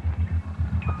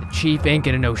 The chief ain't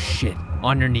gonna know shit.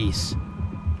 On your knees.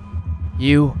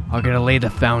 You are gonna lay the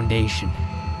foundation.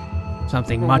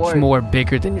 Something For much what? more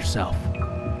bigger than yourself.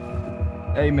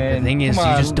 Hey man, The thing is, come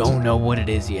you on. just don't know what it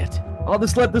is yet. I'll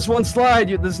just let this one slide.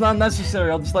 This is not necessary.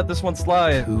 I'll just let this one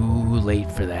slide. Too late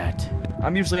for that.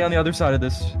 I'm usually on the other side of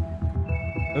this.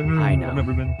 I know. I've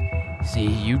never been. See,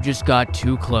 you just got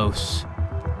too close.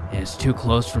 And it's too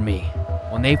close for me.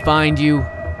 When they find you,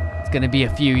 it's gonna be a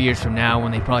few years from now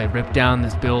when they probably rip down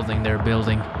this building they're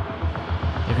building.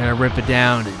 They're gonna rip it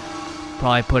down and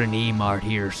probably put an E-Mart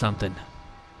here or something.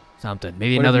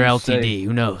 Maybe Whatever another you LTD, say.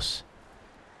 who knows?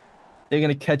 They're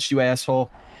gonna catch you, asshole.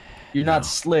 You're not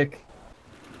slick.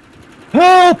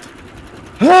 Help!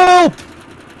 Help!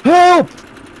 Help!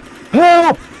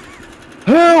 Help!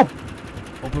 Help!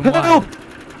 Open Help!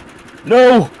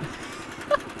 No!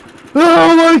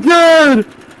 Oh my god!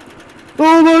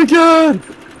 Oh my god!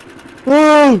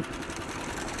 Oh!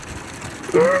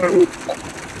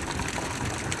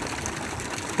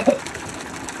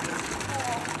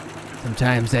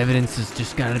 Sometimes evidence has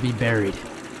just gotta be buried.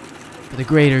 For the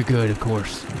greater good, of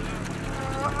course.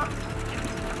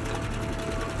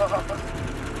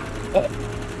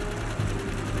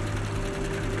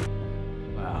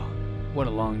 Wow, what a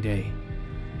long day.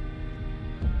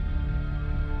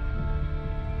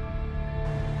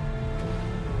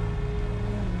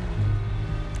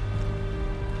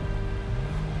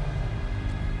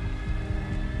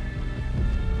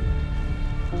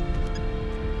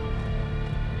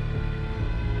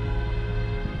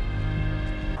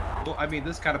 Well, I mean,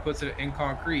 this kind of puts it in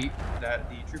concrete that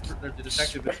the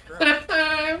detective is correct.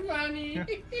 Funny.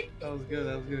 That was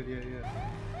good, yeah.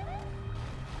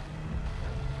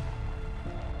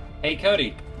 Hey,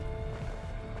 Cody.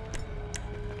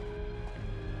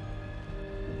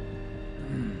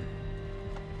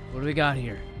 What do we got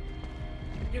here?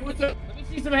 Let me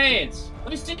see some hands.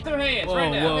 Let me see some hands Whoa,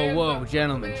 right now. whoa,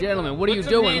 gentlemen, what are you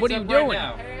Put some doing? hands What are you up right doing?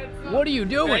 now. What are you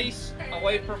doing? Face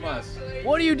away from us.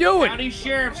 What are you doing? County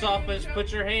Sheriff's Office,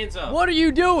 put your hands up. What are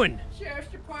you doing? Sheriff's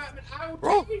Department, I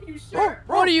will take you, sir.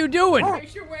 What are you doing?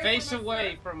 Face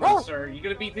away from us, sir. You're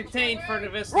gonna be detained for an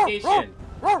investigation.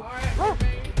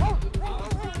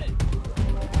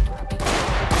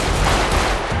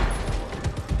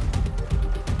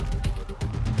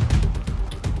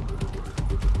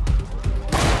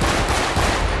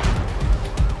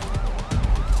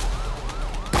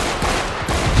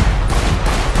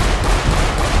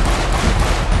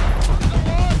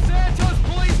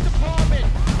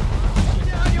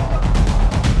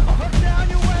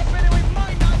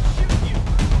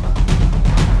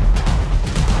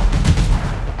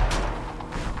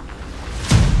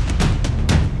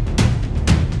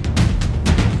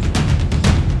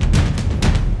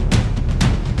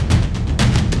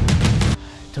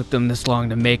 them this long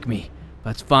to make me.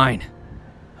 But it's fine.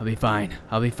 I'll be fine.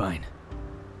 I'll be fine.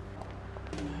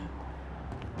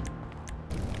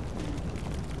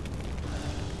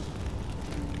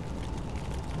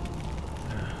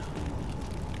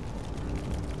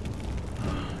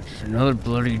 It's another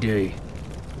bloody day.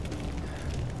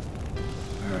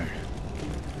 Alright.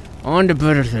 On to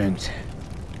better things.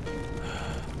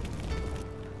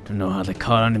 Don't know how they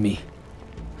caught on to me.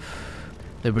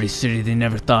 Liberty City, they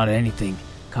never thought of anything.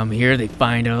 Come here, they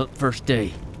find out first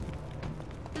day.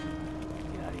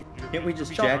 Can't we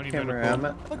just jackhammer out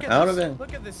of it?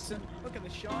 Look at this. Look at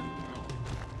this, Sean.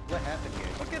 What happened here?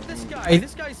 Look at this guy.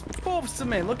 This guy's full of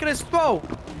cement. Look at his bow.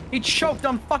 He choked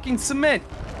on fucking cement.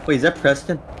 Wait, is that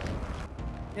Preston?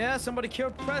 Yeah, somebody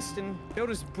killed Preston. Filled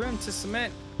his brim to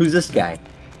cement. Who's this guy?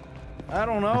 I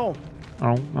don't know.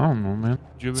 I don't know, man.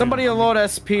 Somebody alert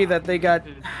SP that they got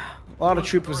a lot of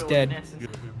troopers dead.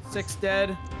 6 dead,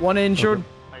 1 injured,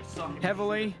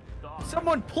 heavily.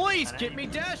 Someone please get me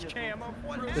dash cam of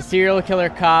what happened. The serial killer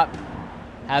cop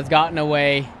has gotten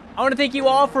away. I want to thank you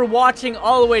all for watching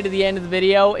all the way to the end of the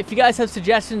video. If you guys have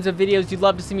suggestions of videos you'd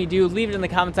love to see me do, leave it in the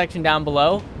comment section down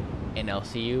below. And I'll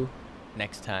see you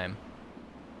next time.